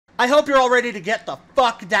I hope you're all ready to get the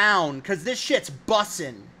fuck down, because this shit's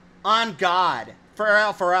bussin'. On God. For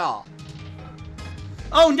real.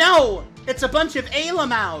 Oh no! It's a bunch of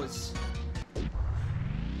Alamows!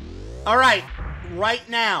 Alright, right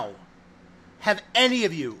now, have any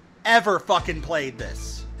of you ever fucking played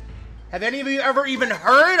this? Have any of you ever even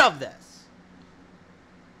heard of this?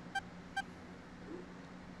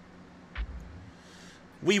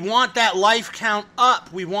 We want that life count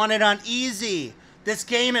up. We want it on easy. This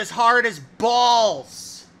game is hard as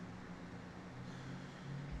balls.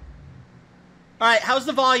 Alright, how's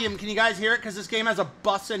the volume? Can you guys hear it? Because this game has a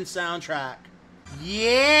bussin' soundtrack.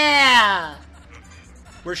 Yeah!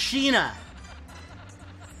 We're Sheena.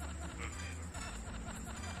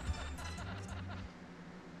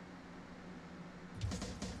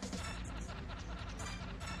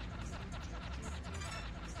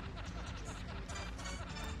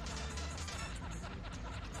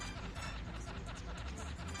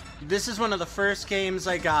 This is one of the first games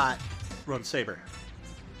I got. Run Saber.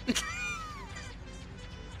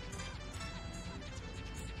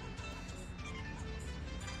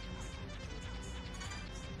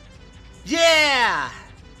 Yeah!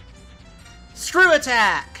 Screw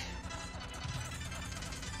attack!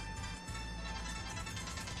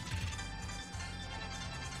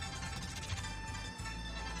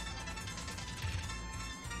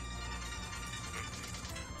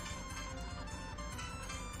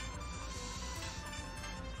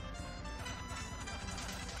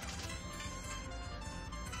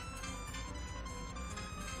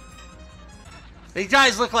 These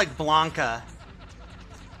guys look like Blanca.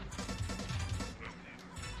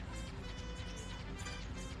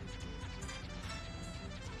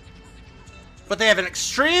 But they have an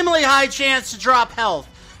extremely high chance to drop health.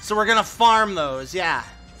 So we're gonna farm those, yeah.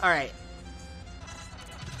 Alright.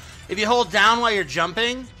 If you hold down while you're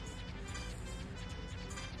jumping,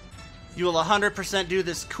 you will 100% do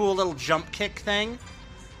this cool little jump kick thing.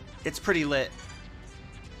 It's pretty lit.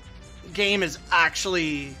 Game is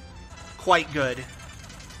actually quite good.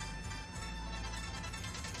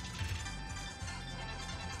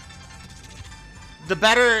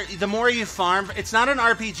 The more you farm, it's not an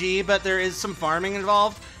RPG, but there is some farming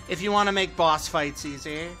involved if you want to make boss fights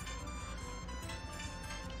easy.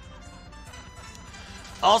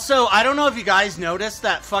 Also, I don't know if you guys noticed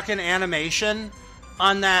that fucking animation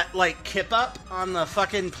on that, like, kip up on the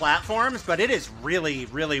fucking platforms, but it is really,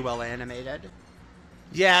 really well animated.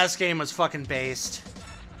 Yeah, this game was fucking based.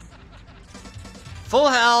 Full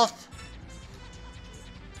health.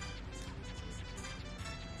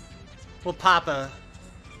 We'll pop a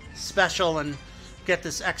special and get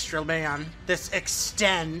this extra man. This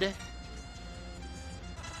extend.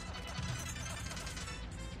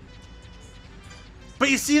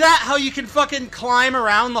 But you see that? How you can fucking climb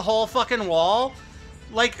around the whole fucking wall?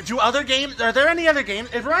 Like, do other games... Are there any other games?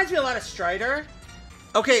 It reminds me a lot of Strider.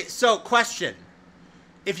 Okay, so, question.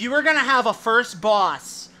 If you were gonna have a first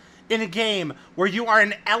boss in a game where you are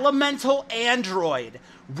an elemental android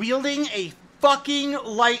wielding a fucking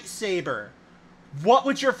lightsaber, what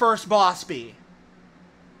would your first boss be?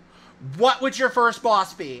 What would your first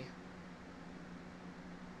boss be?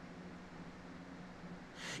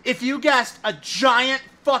 If you guessed a giant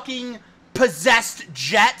fucking possessed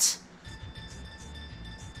jet,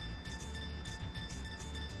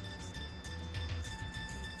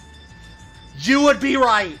 you would be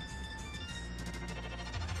right.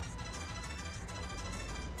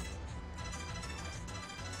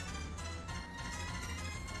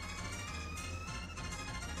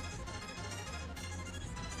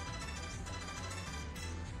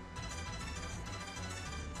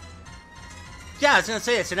 Yeah, I was gonna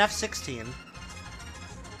say, it's an F-16.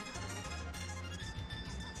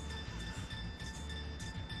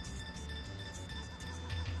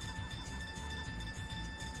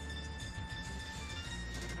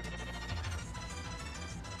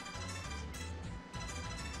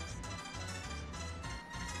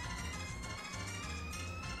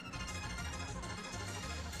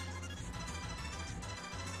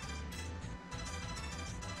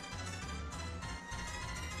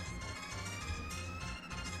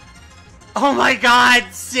 Oh my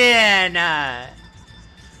god, Sin! Yeah,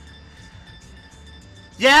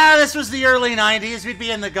 this was the early 90s. We'd be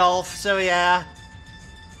in the Gulf, so yeah.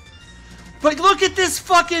 But look at this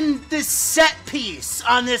fucking, this set piece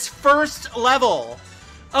on this first level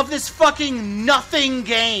of this fucking nothing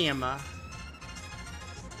game.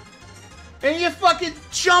 And you fucking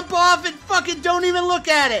jump off and fucking don't even look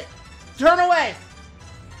at it. Turn away.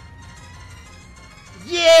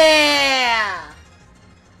 Yeah!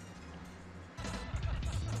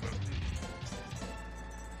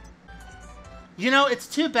 You know, it's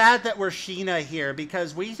too bad that we're Sheena here,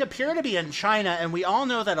 because we appear to be in China, and we all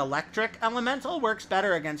know that electric elemental works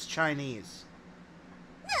better against Chinese.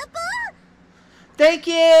 Thank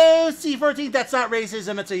you, C14. That's not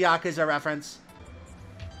racism, it's a Yakuza reference.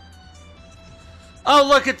 Oh,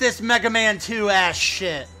 look at this Mega Man 2 ass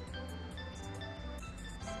shit.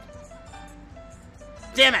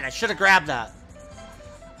 Damn it, I should have grabbed that.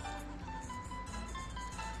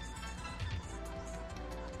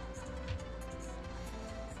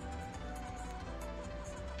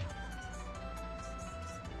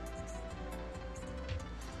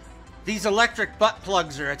 These electric butt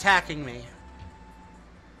plugs are attacking me.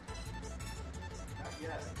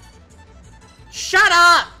 Shut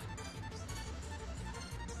up!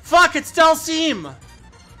 Fuck, it's Dalsim!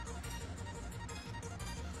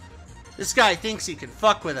 This guy thinks he can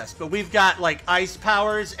fuck with us, but we've got, like, ice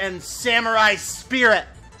powers and samurai spirit.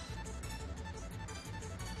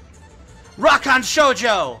 Rock on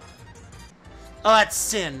Shoujo! Oh, that's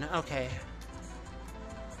Sin. Okay.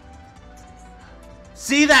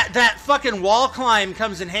 See, that fucking wall climb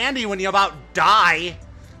comes in handy when you about die.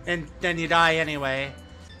 And then you die anyway.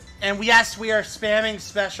 And yes, we are spamming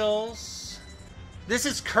specials. This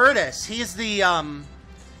is Curtis. He's the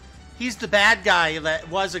bad guy that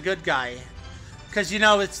was a good guy. Because, you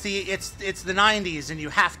know, it's the 90s and you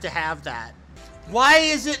have to have that. Why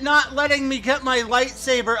is it not letting me get my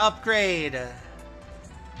lightsaber upgrade?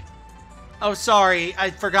 Oh, sorry, I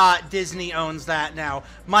forgot Disney owns that now.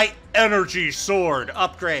 My energy sword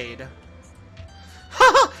upgrade.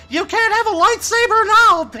 Haha, you can't have a lightsaber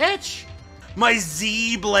now, bitch! My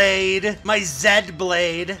Z blade, my Z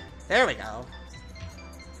blade. There we go.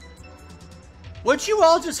 Would you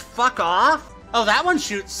all just fuck off? Oh, that one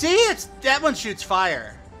shoots. See, that one shoots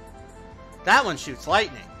fire. That one shoots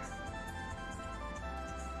lightning.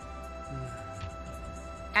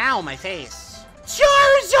 Ow, my face.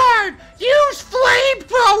 Charizard! Use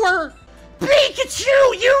flamethrower!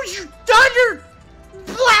 Pikachu! Use your thunder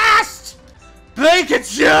blast!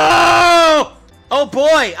 Pikachu! Oh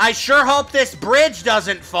boy, I sure hope this bridge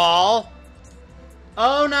doesn't fall.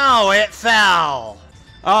 Oh no, it fell.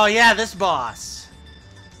 Oh yeah, this boss.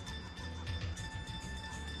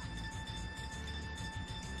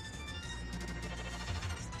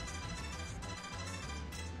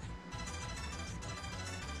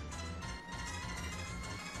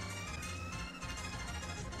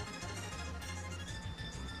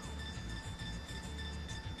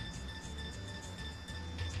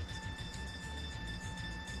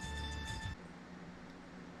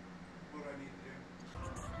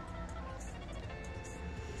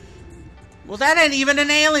 Well, that ain't even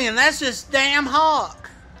an alien. That's just damn Hawk.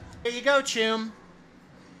 Here you go, Choom.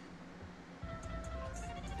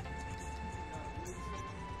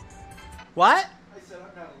 What? I said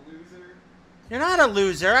I'm not a loser. You're not a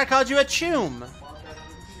loser. I called you a Choom.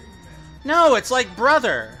 No, it's like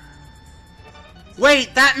brother.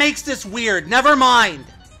 Wait, that makes this weird. Never mind.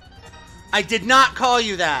 I did not call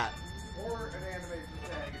you that. Or an anime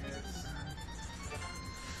protagonist.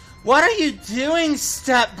 What are you doing,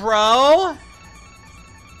 step bro?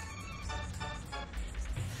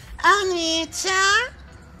 Anita?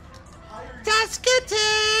 That's good.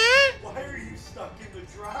 Why are you stuck in the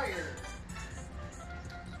dryer?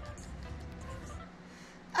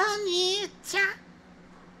 Anita.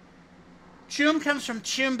 Choom comes from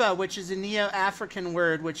chumba, which is a Neo-African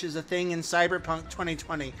word, which is a thing in Cyberpunk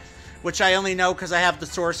 2020, which I only know because I have the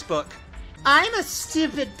source book. I'm a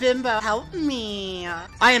stupid bimbo. Help me.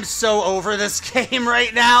 I am so over this game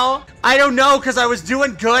right now. I don't know, because I was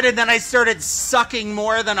doing good and then I started sucking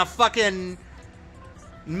more than a fucking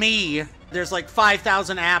me. There's like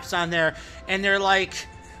 5,000 apps on there and they're like,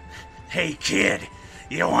 hey kid,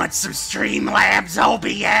 you want some Streamlabs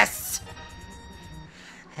OBS?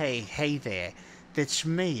 Hey there. That's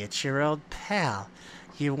me. It's your old pal.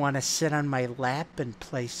 You want to sit on my lap and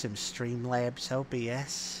play some Streamlabs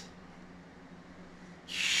OBS?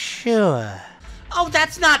 Sure. Oh,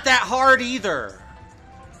 that's not that hard either.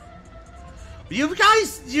 You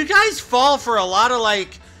guys fall for a lot of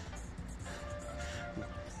like.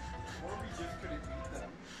 Or we just couldn't beat them.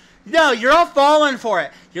 No, you're all falling for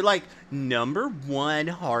it. You're like, #1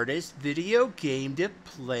 hardest video game to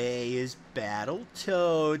play is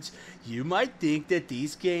Battletoads. You might think that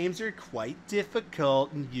these games are quite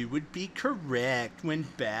difficult, and you would be correct when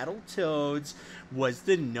Battletoads was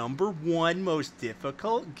the #1 most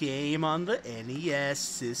difficult game on the NES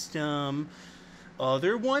system.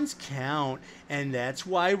 Other ones count, and that's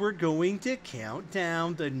why we're going to count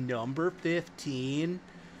down the number 15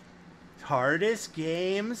 hardest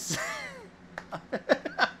games.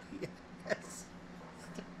 Yes.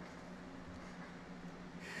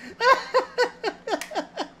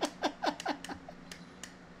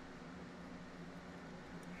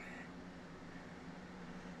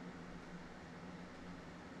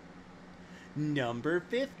 Number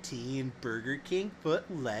 15, Burger King foot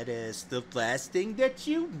lettuce. The last thing that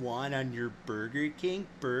you want on your Burger King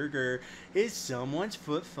burger is someone's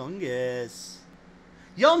foot fungus.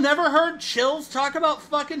 Y'all never heard Chills talk about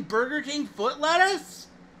fucking Burger King foot lettuce?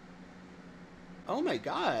 Oh my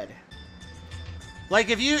god.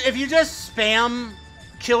 Like, if you just spam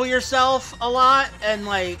kill yourself a lot and,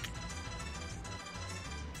 like,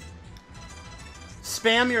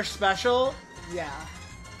 spam your special, yeah.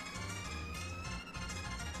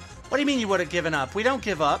 What do you mean you would have given up? We don't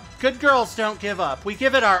give up. Good girls don't give up. We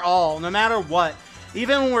give it our all, no matter what.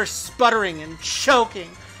 Even when we're sputtering and choking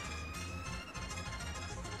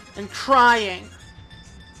and crying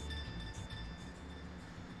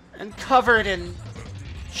and covered in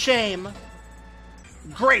shame.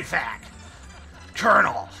 Gray fact.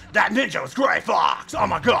 Colonel, that ninja was Gray Fox. Oh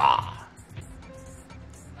my god.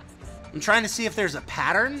 I'm trying to see if there's a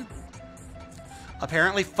pattern.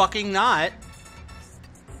 Apparently fucking not.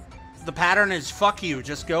 The pattern is fuck you,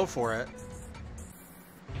 just go for it.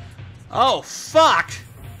 Oh, fuck!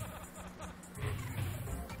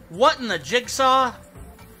 What in the Jigsaw?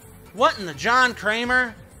 What in the John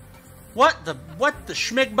Kramer? What the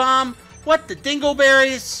Schmig Bomb? What the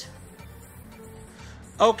Dingleberries?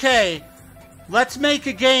 Okay, let's make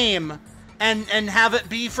a game and have it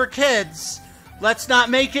be for kids. Let's not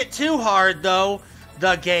make it too hard, though.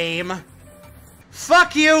 The game.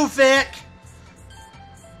 Fuck you, Vic!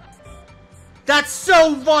 That's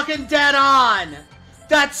so fucking dead on!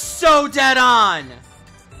 That's so dead on!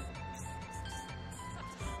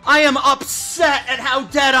 I am upset at how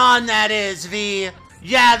dead on that is, V.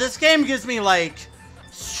 Yeah, this game gives me, like,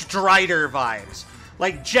 Strider vibes.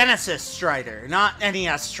 Like Genesis Strider, not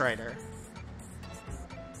NES Strider.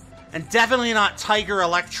 And definitely not Tiger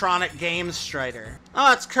Electronic Games Strider.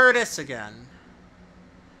 Oh, it's Curtis again.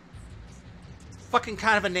 Fucking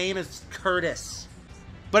kind of a name is Curtis.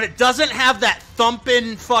 But it doesn't have that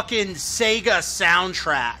thumpin' fucking Sega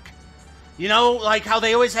soundtrack. You know, like how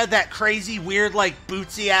they always had that crazy, weird, like,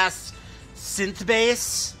 bootsy-ass synth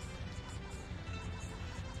bass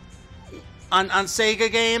on Sega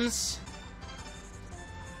games?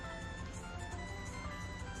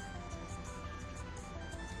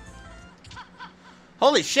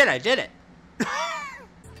 Holy shit, I did it.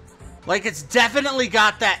 Like, it's definitely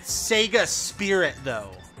got that Sega spirit,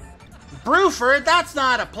 though. Bruford, that's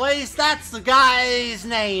not a place, that's the guy's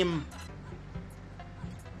name.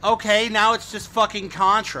 Okay, now it's just fucking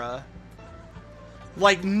Contra.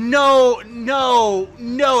 Like, no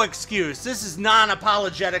excuse. This is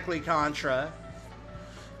non-apologetically Contra.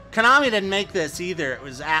 Konami didn't make this either, it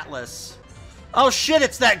was Atlas. Oh shit,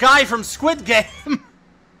 it's that guy from Squid Game.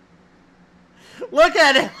 Look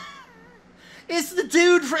at him. It's the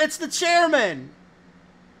dude, it's the chairman.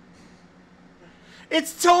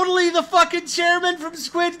 It's totally the fucking chairman from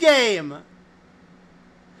Squid Game.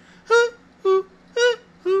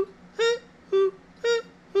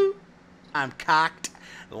 I'm cocked,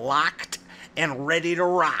 locked, and ready to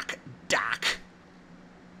rock, Doc.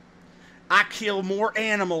 I kill more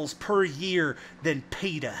animals per year than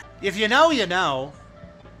PETA. If you know, you know.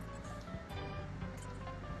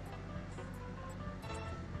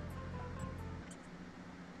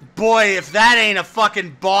 Boy, if that ain't a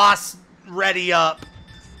fucking boss ready up.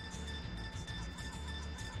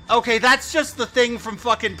 Okay, that's just the thing from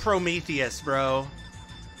fucking Prometheus, bro.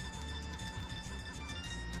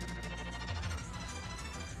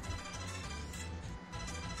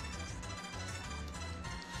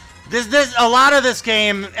 This a lot of this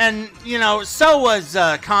game, and you know, so was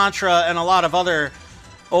Contra and a lot of other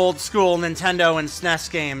old school Nintendo and SNES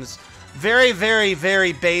games. Very, very,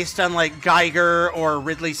 very based on like Geiger or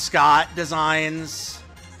Ridley Scott designs.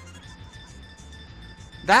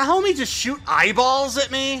 That homie just shoot eyeballs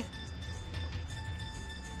at me?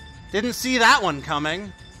 Didn't see that one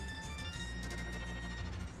coming.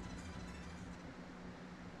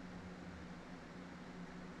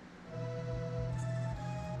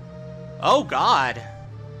 Oh, God.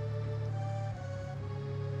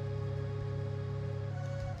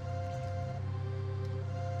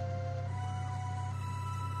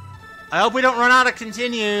 I hope we don't run out of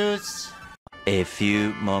continues. A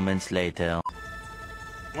few moments later.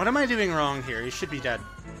 What am I doing wrong here? He should be dead.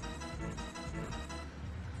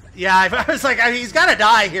 Yeah, I was like, he's gotta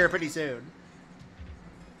die here pretty soon.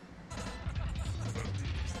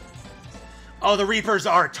 Oh, the Reapers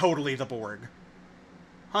are totally the Borg.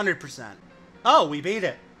 100%. Oh, we beat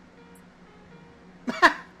it.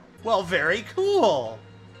 Well, very cool.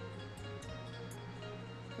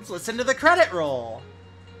 Let's listen to the credit roll.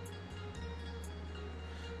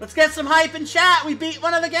 Let's get some hype in chat. We beat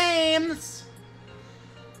one of the games.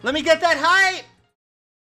 Let me get that hype!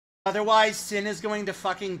 Otherwise, Sin is going to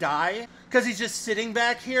fucking die. Because he's just sitting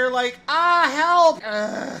back here like, ah, help!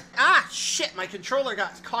 Ah, shit, my controller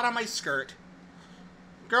got caught on my skirt.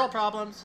 Girl problems.